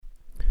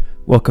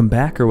Welcome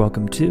back or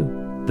welcome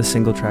to the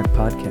Single Track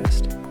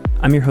Podcast.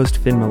 I'm your host,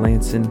 Finn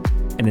Melanson,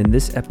 and in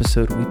this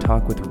episode, we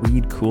talk with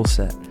Reed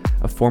Coolset,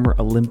 a former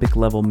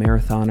Olympic-level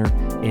marathoner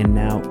and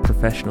now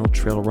professional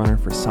trail runner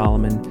for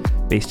Salomon,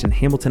 based in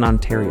Hamilton,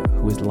 Ontario,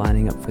 who is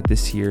lining up for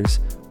this year's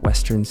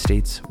Western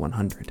States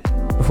 100.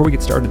 Before we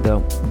get started,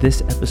 though,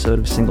 this episode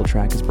of Single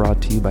Track is brought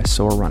to you by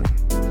Soar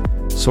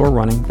Running. Soar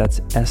Running,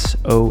 that's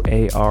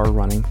S-O-A-R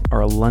Running,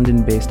 are a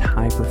London-based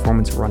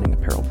high-performance running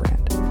apparel brand.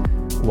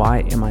 Why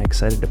am I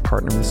excited to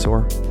partner with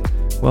Soar?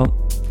 Well,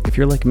 if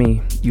you're like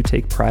me, you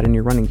take pride in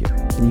your running gear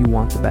and you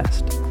want the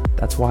best.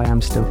 That's why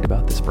I'm stoked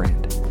about this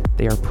brand.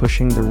 They are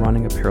pushing the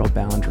running apparel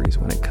boundaries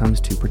when it comes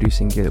to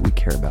producing gear that we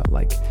care about,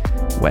 like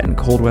wet and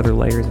cold weather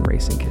layers and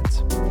racing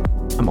kits.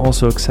 I'm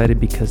also excited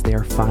because they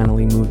are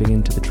finally moving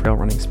into the trail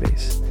running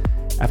space.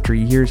 After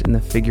years in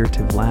the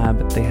figurative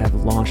lab, they have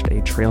launched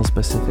a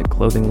trail-specific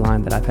clothing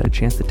line that I've had a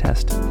chance to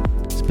test.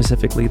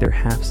 Specifically, their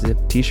half-zip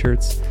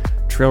t-shirts,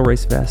 trail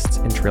race vests,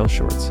 and trail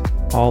shorts,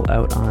 all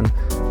out on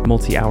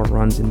multi-hour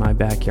runs in my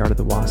backyard of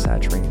the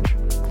Wasatch Range.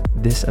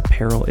 This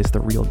apparel is the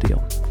real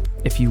deal.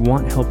 If you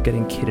want help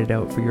getting kitted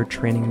out for your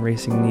training and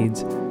racing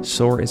needs,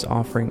 Soar is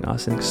offering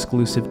us an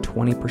exclusive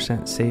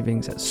 20%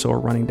 savings at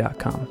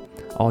soarrunning.com.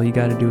 All you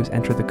gotta do is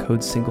enter the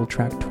code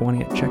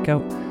SingleTrack20 at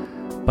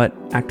checkout, but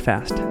act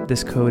fast.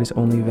 This code is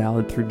only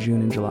valid through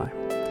June and July.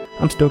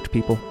 I'm stoked,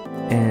 people,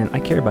 and I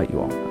care about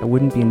you all. I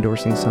wouldn't be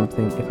endorsing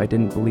something if I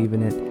didn't believe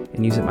in it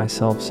and use it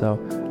myself, so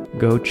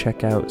go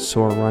check out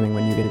Soar Running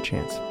when you get a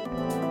chance.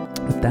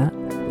 With that,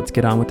 let's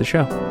get on with the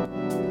show.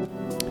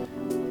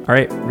 All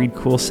right, Reed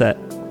Coolset,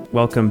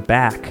 welcome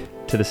back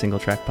to the Single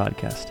Track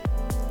Podcast.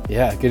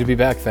 Yeah, good to be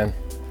back, Finn.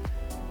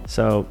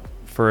 So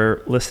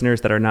for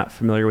listeners that are not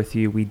familiar with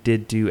you, we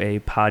did do a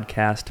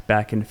podcast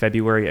back in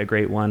February, a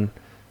great one.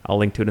 I'll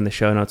link to it in the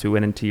show notes. We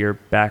went into your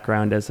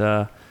background as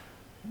a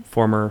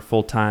former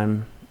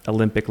full-time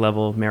Olympic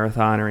level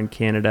marathoner in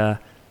Canada,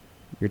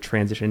 your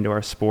transition to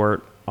our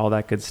sport, all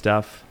that good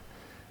stuff.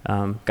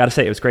 Got to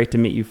say, it was great to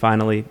meet you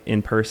finally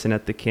in person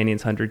at the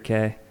Canyons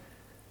 100K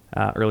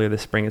earlier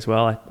this spring as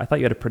well. I thought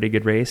you had a pretty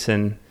good race,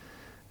 and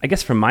I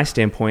guess from my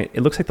standpoint,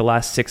 it looks like the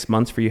last 6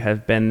 months for you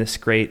have been this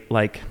great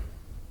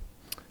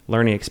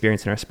learning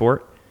experience in our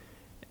sport,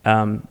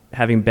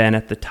 having been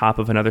at the top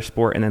of another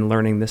sport and then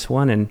learning this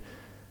one. And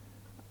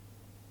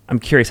I'm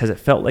curious, has it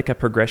felt like a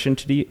progression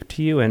to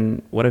you,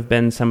 and what have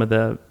been some of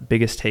the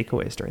biggest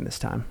takeaways during this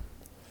time?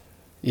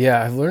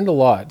 Yeah, I've learned a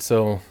lot.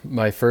 So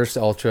my first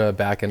ultra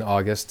back in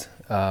August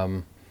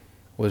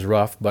was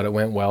rough, but it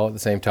went well at the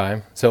same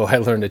time. So I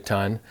learned a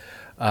ton.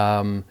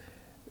 And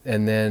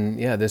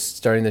then,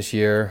 starting this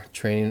year,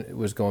 training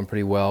was going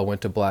pretty well.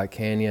 Went to Black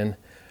Canyon,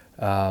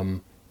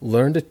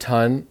 learned a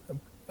ton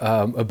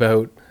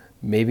about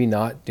maybe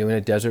not doing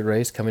a desert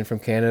race coming from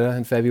Canada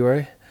in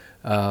February.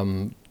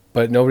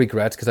 But no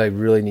regrets, because I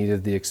really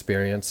needed the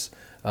experience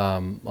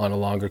on a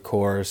longer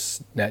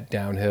course, net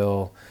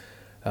downhill,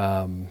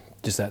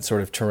 just that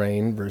sort of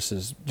terrain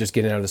versus just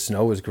getting out of the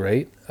snow was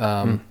great.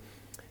 And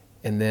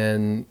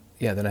then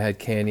I had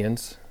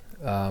Canyons,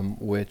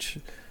 which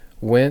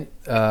went,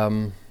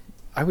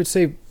 I would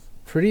say,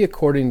 pretty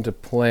according to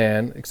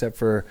plan, except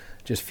for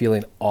just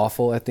feeling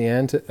awful at the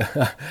end.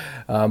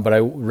 But I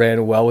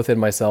ran well within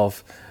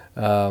myself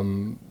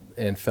and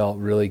felt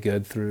really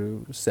good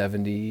through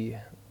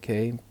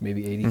 70K,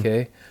 maybe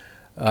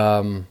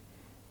 80K.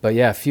 But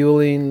yeah,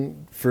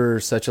 fueling for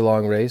such a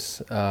long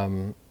race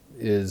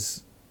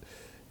is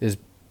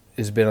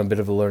been a bit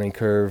of a learning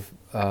curve.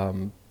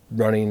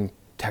 Running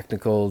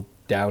technical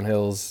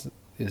downhills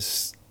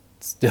is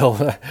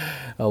still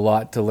a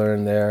lot to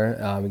learn there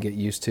and get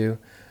used to.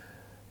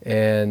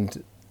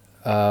 And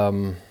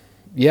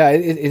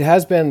it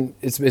has been.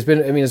 It's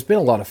been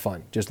a lot of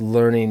fun just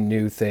learning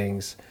new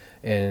things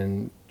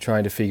and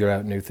trying to figure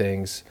out new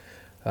things.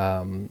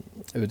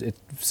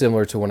 It's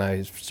similar to when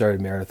I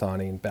started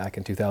marathoning back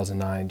in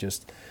 2009,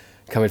 just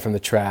coming from the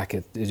track.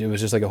 It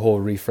was just like a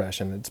whole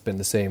refresh, and it's been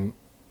the same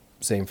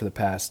for the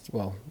past,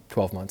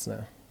 12 months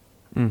now.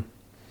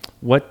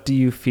 What do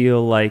you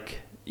feel like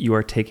you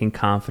are taking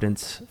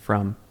confidence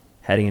from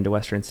heading into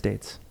Western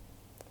States?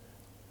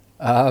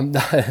 Not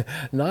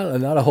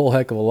a whole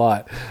heck of a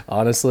lot,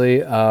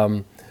 honestly.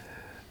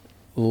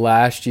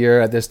 Last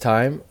year at this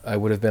time, I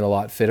would have been a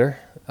lot fitter.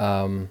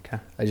 Okay.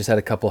 I just had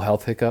a couple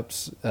health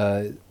hiccups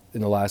in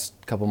the last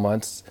couple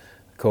months,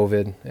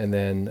 COVID, and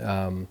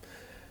then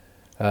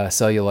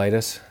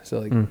cellulitis.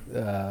 So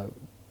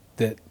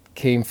that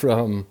came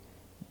from,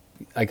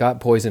 I got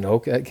poison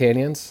oak at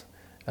Canyons,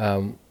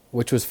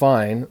 which was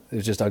fine. It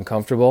was just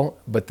uncomfortable.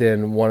 But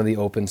then one of the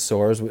open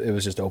sores, it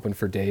was just open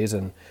for days,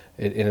 and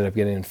it ended up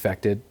getting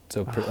infected.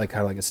 So kind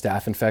of like a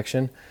staph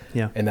infection.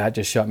 Yeah. And that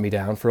just shut me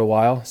down for a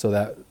while.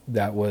 So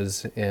that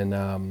was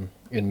in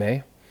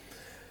May.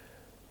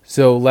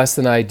 So less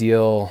than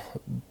ideal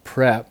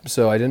prep.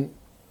 So I don't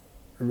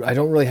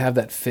really have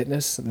that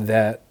fitness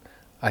that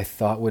I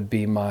thought would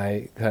be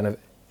my kind of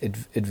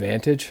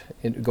advantage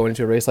in going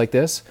into a race like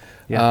this.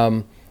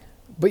 Yeah.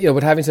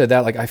 But having said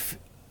that,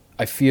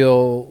 I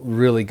feel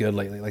really good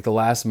lately. Like the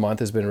last month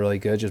has been really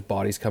good. Just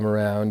body's come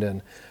around,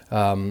 and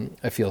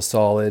I feel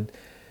solid.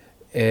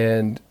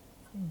 And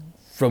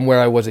from where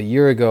I was a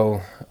year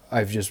ago,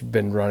 I've just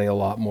been running a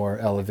lot more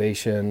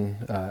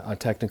elevation on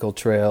technical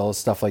trails,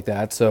 stuff like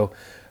that. So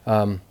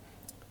I'm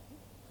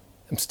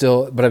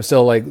still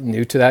like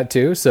new to that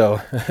too.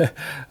 So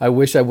I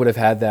wish I would have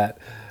had that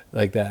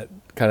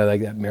kind of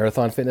like that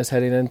marathon fitness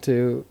heading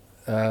into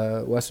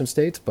Western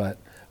States. But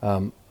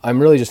I'm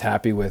really just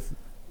happy with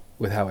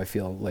how I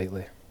feel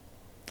lately.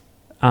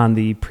 On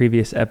the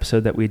previous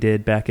episode that we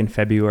did back in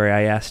February,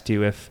 I asked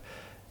you if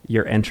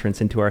your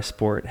entrance into our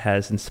sport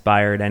has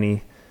inspired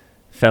any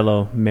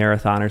fellow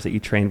marathoners that you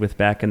trained with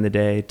back in the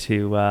day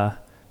to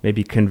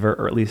maybe convert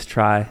or at least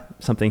try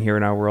something here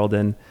in our world.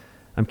 And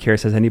I'm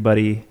curious, has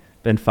anybody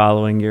been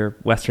following your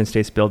Western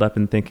States build-up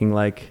and thinking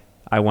like,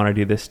 I want to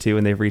do this too,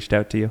 and they've reached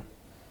out to you?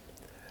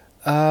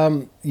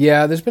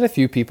 Yeah, there's been a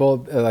few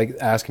people like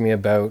asking me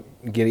about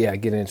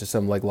getting into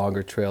some like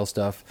longer trail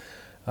stuff.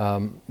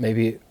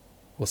 Maybe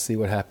we'll see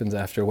what happens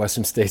after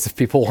Western States, if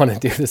people want to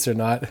do this or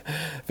not.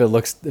 If it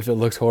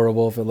looks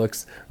horrible, if it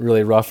looks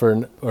really rough,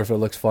 or if it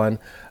looks fun.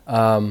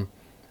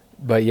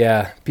 But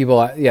yeah,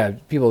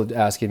 people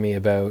asking me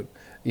about,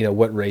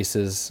 what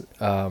races,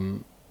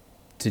 to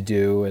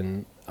do.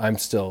 And I'm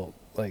still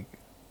like,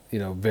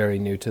 very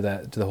new to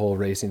the whole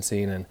racing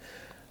scene. And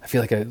I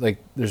feel like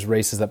there's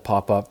races that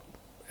pop up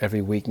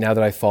every week now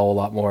that I follow a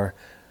lot more,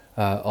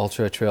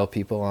 ultra trail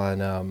people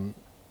on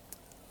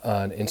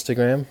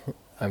Instagram.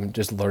 I'm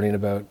just learning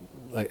about,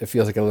 it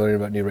feels like I'm learning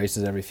about new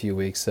races every few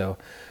weeks. So,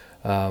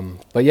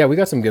 but yeah, we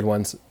got some good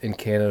ones in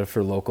Canada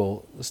for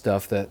local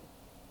stuff that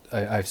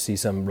I see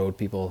some road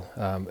people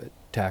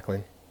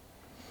tackling.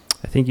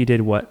 I think you did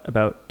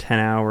about 10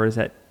 hours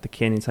at the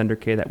Canyon Thunder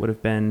K. That would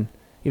have been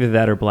either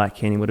that or Black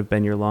Canyon would have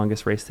been your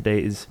longest race to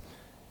date.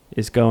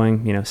 Is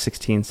going,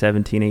 16,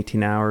 17,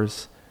 18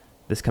 hours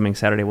this coming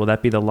Saturday. Will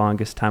that be the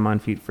longest time on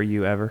feet for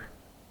you ever?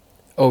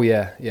 Oh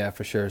yeah,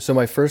 for sure. So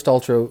my first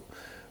ultra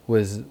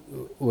was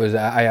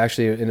I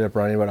actually ended up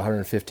running about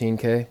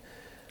 115K.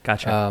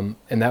 Gotcha.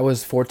 And that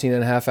was 14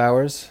 and a half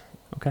hours.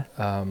 Okay.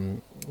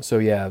 So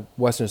yeah,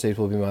 Western States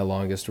will be my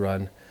longest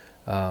run,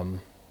 from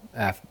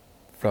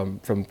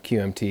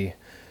QMT.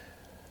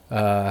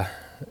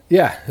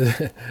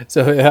 Yeah.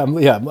 So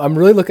I'm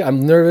really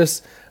I'm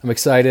nervous. I'm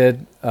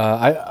excited.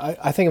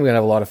 I think I'm gonna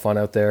have a lot of fun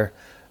out there,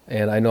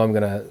 and I know I'm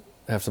gonna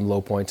have some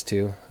low points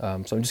too. So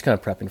I'm just kind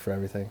of prepping for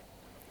everything.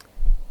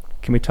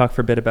 Can we talk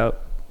for a bit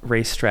about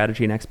race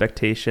strategy and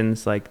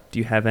expectations? Like, do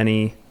you have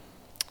any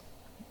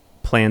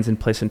plans in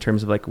place in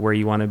terms of like where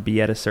you want to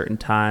be at a certain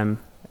time,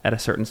 at a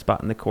certain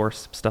spot in the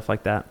course, stuff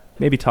like that?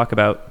 Maybe talk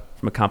about,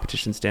 from a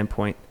competition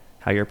standpoint,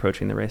 how you're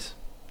approaching the race.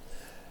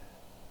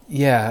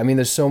 Yeah, I mean,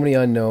 there's so many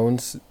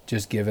unknowns,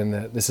 just given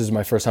that this is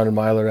my first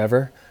 100-miler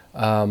ever.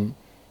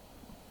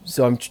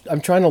 So I'm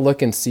trying to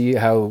look and see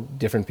how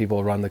different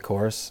people run the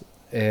course.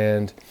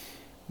 And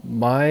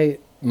my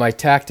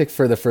tactic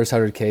for the first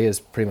 100K is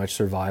pretty much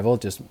survival.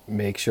 Just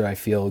make sure I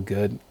feel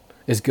good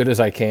as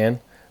I can,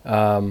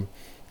 and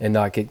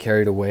not get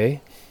carried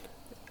away.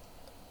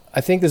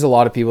 I think there's a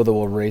lot of people that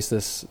will race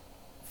this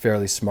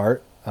fairly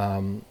smart.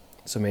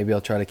 So maybe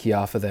I'll try to key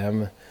off of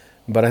them.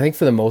 But I think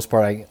for the most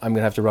part, I'm going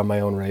to have to run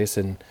my own race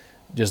and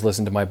just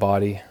listen to my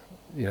body.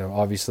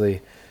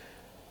 Obviously,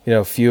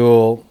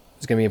 fuel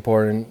is going to be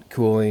important.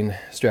 Cooling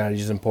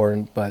strategy is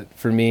important. But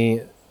for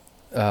me,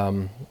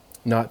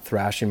 not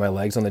thrashing my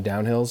legs on the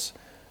downhills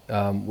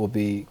will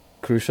be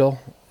crucial.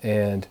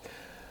 And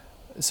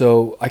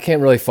so I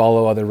can't really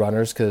follow other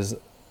runners because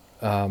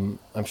I'm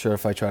sure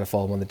if I try to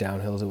follow them on the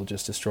downhills, it will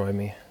just destroy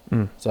me.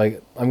 So I'm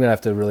going to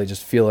have to really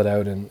just feel it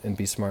out and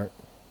be smart.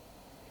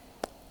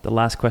 The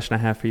last question I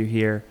have for you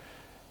here,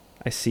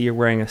 I see you're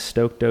wearing a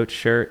Stoked Oats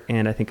shirt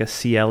and I think a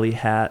CLE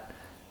hat.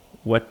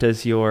 What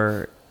does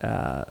your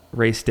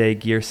race day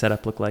gear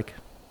setup look like?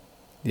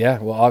 Yeah,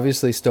 well,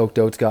 obviously Stoked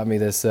Oats got me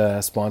this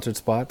sponsored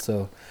spot,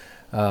 so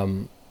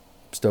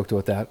stoked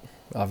with that,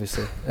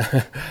 obviously.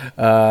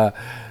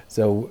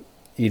 So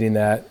eating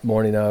that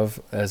morning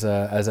of, as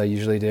I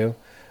usually do.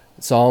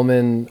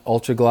 Salomon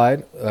Ultra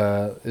Glide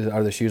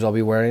are the shoes I'll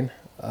be wearing.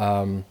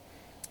 I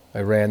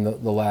ran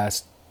the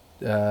last.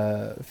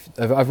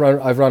 I've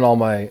run all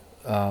my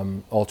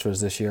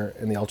ultras this year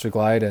in the Ultra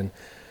Glide, and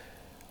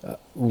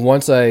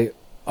once I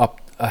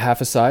upped a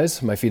half a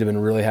size, my feet have been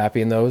really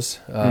happy in those,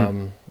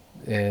 and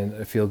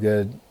I feel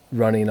good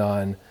running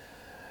on.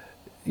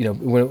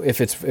 If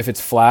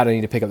it's flat, I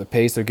need to pick up the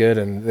pace. They're good,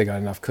 and they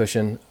got enough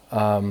cushion.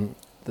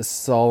 The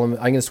Salomon,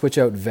 I'm gonna switch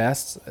out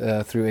vests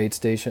through aid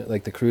station,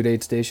 like the crude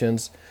aid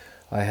stations.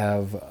 I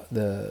have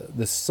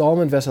the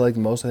Salomon vest I like the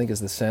most. I think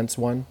is the Sense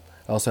one.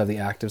 I also have the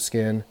Active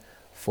Skin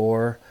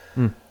 4.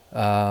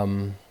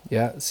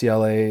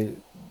 CLA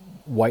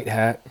white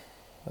hat.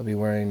 I'll be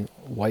wearing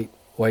white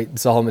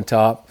Salomon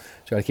top.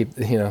 Try to keep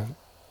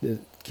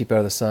keep out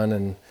of the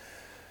sun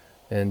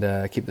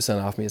and keep the sun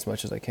off me as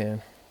much as I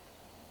can.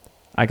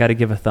 I got to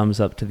give a thumbs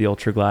up to the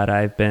Ultra Glide.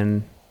 I've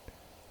been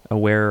a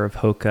wearer of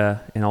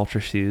Hoka and Ultra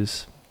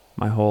shoes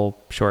my whole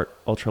short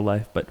ultra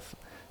life, but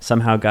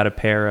somehow got a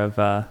pair of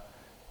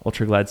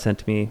Ultra Glide sent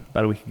to me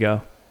about a week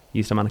ago.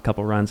 Used them on a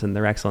couple runs, and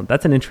they're excellent.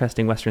 That's an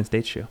interesting Western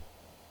States shoe.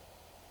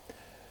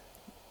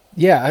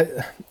 Yeah,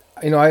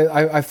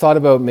 I've thought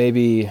about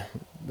maybe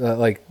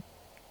I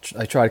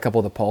tried a couple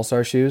of the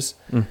Pulsar shoes,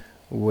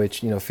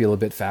 which feel a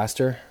bit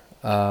faster.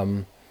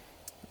 But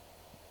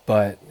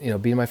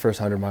being my first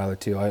 100 miler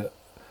too, I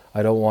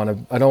don't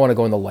want to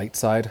go on the light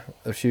side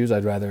of shoes.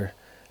 I'd rather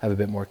have a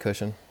bit more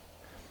cushion.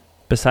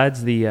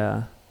 Besides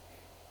the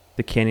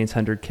Canyons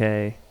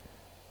 100K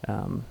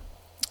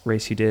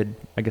race you did,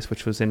 I guess,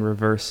 which was in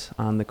reverse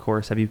on the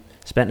course, have you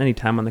spent any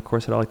time on the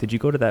course at all? Like, did you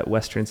go to that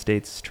Western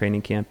States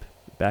training camp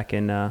back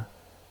in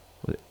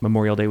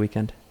Memorial Day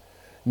weekend?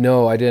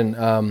 No, I didn't.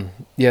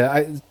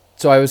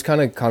 So I was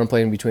kind of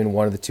contemplating between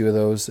one of the two of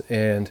those,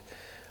 and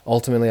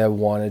ultimately I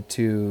wanted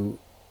to,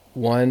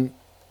 one,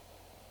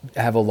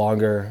 have a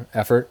longer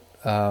effort,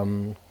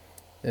 and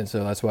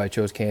so that's why I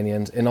chose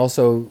Canyons. And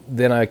also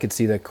then I could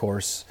see the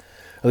course,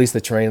 at least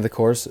the terrain of the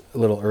course, a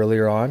little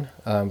earlier on,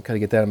 kind of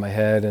get that in my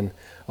head, and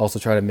also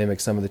try to mimic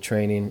some of the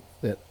training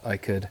that I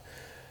could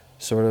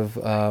sort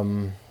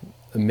of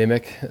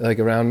mimic like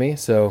around me.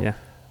 So yeah.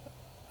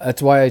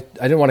 That's why I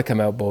didn't want to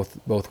come out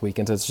both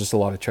weekends. It's just a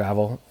lot of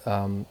travel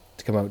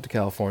to come out to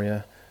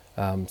California.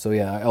 So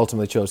yeah, I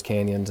ultimately chose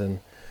Canyons, and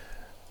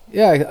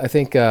yeah, I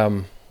think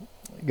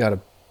got a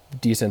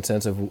decent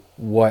sense of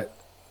what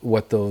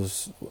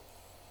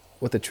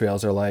the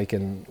trails are like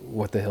and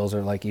what the hills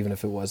are like, even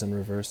if it was in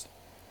reverse.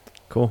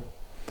 Cool.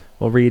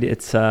 Well, Reed,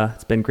 it's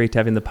been great to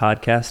have you on the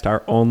podcast.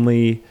 Our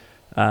only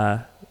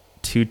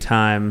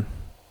two-time,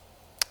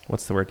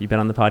 what's the word? You've been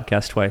on the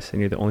podcast twice, and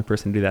you're the only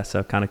person to do that,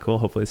 so kind of cool.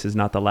 Hopefully this is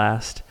not the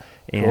last.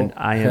 And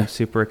cool. I am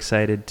super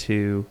excited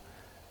to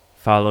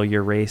follow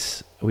your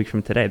race a week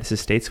from today. This is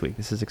States Week.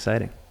 This is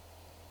exciting.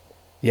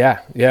 Yeah.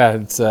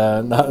 It's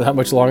not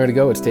much longer to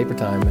go. It's taper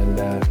time,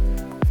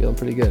 and feeling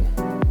pretty good.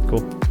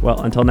 Cool.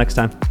 Well, until next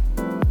time.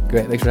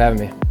 Great. Thanks for having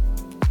me.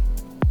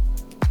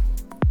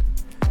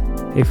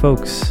 Hey,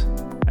 folks.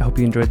 I hope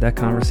you enjoyed that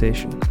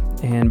conversation.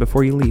 And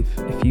before you leave,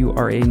 if you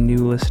are a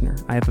new listener,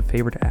 I have a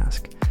favor to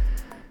ask.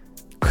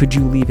 Could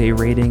you leave a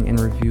rating and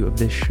review of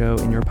this show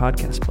in your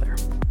podcast player?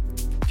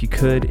 If you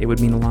could, it would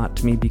mean a lot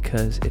to me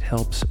because it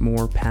helps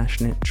more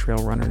passionate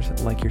trail runners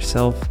like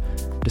yourself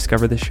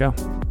discover this show.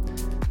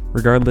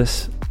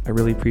 Regardless, I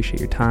really appreciate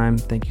your time.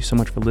 Thank you so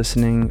much for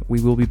listening.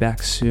 We will be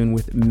back soon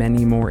with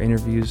many more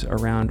interviews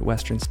around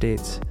Western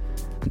States.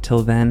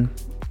 Until then,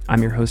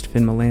 I'm your host,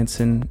 Finn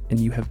Melanson, and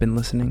you have been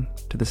listening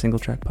to the Single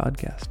Track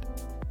Podcast.